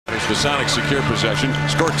The Sonics secure possession.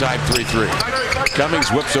 Score tied 3-3. Cummings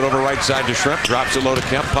whips it over right side to Shrimp. Drops it low to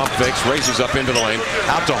Kemp. Pump fakes. Races up into the lane.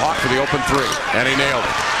 Out to Hawk for the open three. And he nailed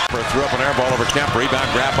it. Threw up an air ball over Kemp. Rebound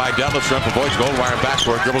grab by Detlef. Shrimp avoids Goldwire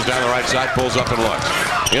backcourt. Dribbles down the right side. Pulls up and looks.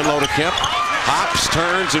 In low to Kemp. Hops,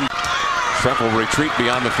 turns, and Shrimp will retreat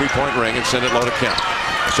beyond the three-point ring and send it low to Kemp.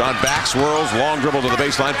 Shawn back swirls, long dribble to the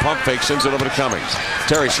baseline, pump fake, sends it over to Cummings.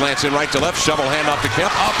 Terry slants in right to left, shovel hand off to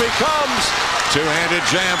Kemp. Up he comes! Two-handed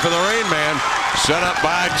jam for the Rain Man. Set up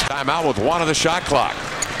by timeout with one on the shot clock.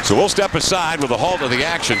 So we'll step aside with a halt of the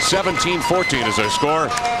action. 17-14 is our score.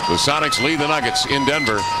 The Sonics lead the Nuggets in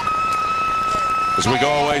Denver. As we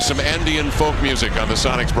go away, some Andean folk music on the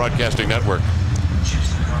Sonics Broadcasting Network.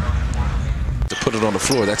 Put it on the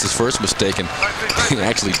floor. That's his first mistake, and he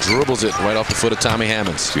actually dribbles it right off the foot of Tommy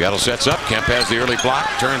Hammonds. Seattle sets up. Kemp has the early block.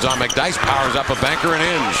 Turns on McDyess. Powers up a banker and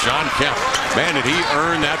in. Shawn Kemp. Man, did he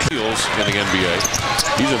earn that feels in the NBA.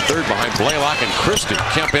 He's in third behind Blaylock and Christie.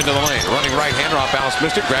 Kemp into the lane. Running right-hander off balance.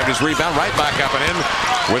 Mystic. Grabbed his rebound. Right back up and in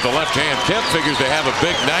with the left hand. Kemp figures to have a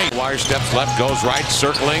big night. Wire steps left. Goes right.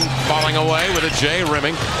 Circling. Falling away with a J.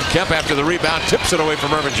 Rimming. Kemp after the rebound. Tips it away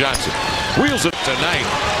from Irvin Johnson. Wheels it tonight.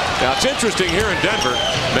 Now, it's interesting here in Denver.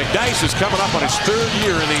 McDyess is coming up on his third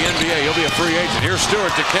year in the NBA. He'll be a free agent. Here's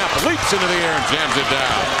Stewart to Kemp. Leaps into the air and jams it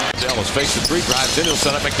down. Dallas fakes the three, drives in. He'll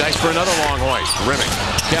set up McDyess for another long hoist. Rimming.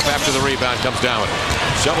 Kemp after the rebound comes down with it.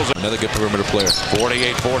 Shovels it. Another good perimeter player.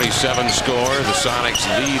 48-47 score. The Sonics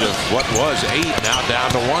lead of what was 8. Now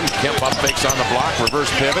down to 1. Kemp up fakes on the block.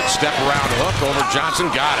 Reverse pivot. Step around hook over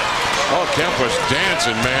Johnson. Got it. Oh, Kemp was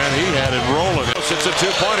dancing, man. He had it rolling. It's a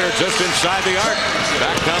two-pointer just inside the arc.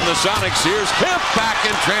 Back down the Sonics. Here's Kemp back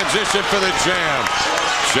in transition for the jam.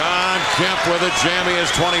 Shawn Kemp with a jam. He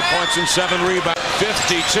has 20 points and 7 rebounds.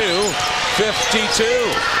 52-52.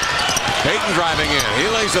 Payton driving in.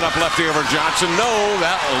 He lays it up lefty over Johnson. No,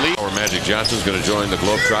 that lead. Or Magic Johnson's going to join the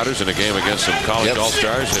Globetrotters in a game against some college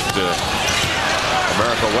all-stars at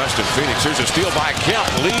America West in Phoenix. Here's a steal by Kemp.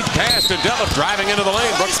 Lead pass to Detlef driving into the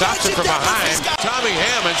lane. Brooks stops it from behind. Tommy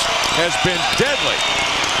Hammonds has been deadly.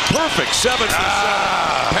 Perfect 7 for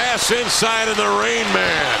 7. Pass inside and the Rain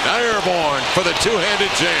Man. Airborne for the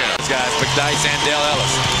two-handed jam. These guys, McDyess and Dale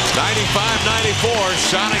Ellis. 95-94.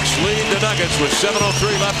 Sonics lead the Nuggets with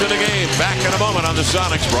 7:03 left in the game. Back in a moment on the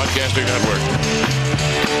Sonics Broadcasting Network.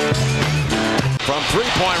 From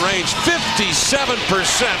three-point range, 57%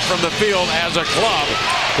 from the field as a club.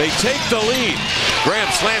 They take the lead. Graham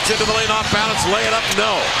slants into the lane off balance. Lay it up,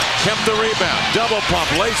 no. Kemp the rebound. Double pump.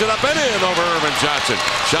 Lays it up and in over Irvin Johnson.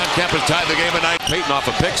 Shawn Kemp has tied the game at 9. Payton off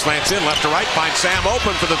a pick. Slants in left to right. Finds Sam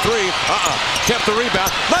open for the three. Kemp the rebound.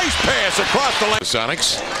 Nice pass across the lane. The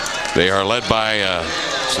Sonics. They are led by a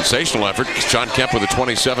sensational effort. Shawn Kemp with the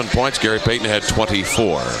 27 points. Gary Payton had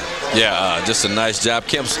 24. Yeah, just a nice job.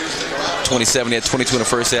 Kemp's 27. He had 22 in the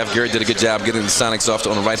first half. Gary did a good job getting the Sonics off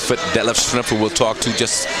on the right foot. Detlef Shrimp, who we'll talk to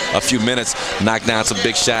just a few minutes, knocked down some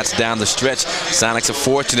big shots down the stretch. Sonics are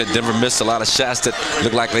fortunate. Denver missed a lot of shots that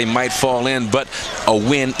look like they might fall in, but a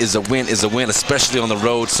win is a win is a win, especially on the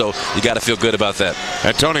road, so you got to feel good about that.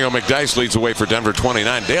 Antonio McDyess leads the way for Denver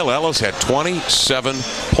 29. Dale Ellis had 27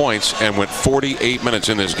 points and went 48 minutes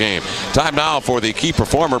in this game. Time now for the Key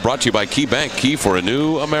Performer, brought to you by Key Bank. Key for a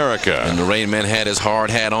new America. And the Rain Man had his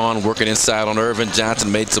hard hat on, working inside on Irvin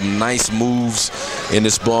Johnson. Made some nice moves in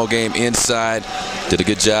this ball game inside. Did a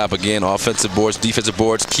good job again. Offensive boards, defensive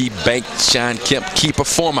boards. Key Bank, Shawn Kemp, Key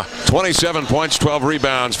Performer. 27 points, 12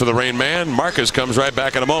 rebounds for the Rain Man. Marcus comes right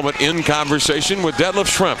back in a moment in conversation with Detlef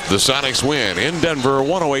Shrimp. The Sonics win in Denver,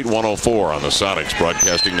 108-104 on the Sonics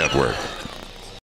Broadcasting Network.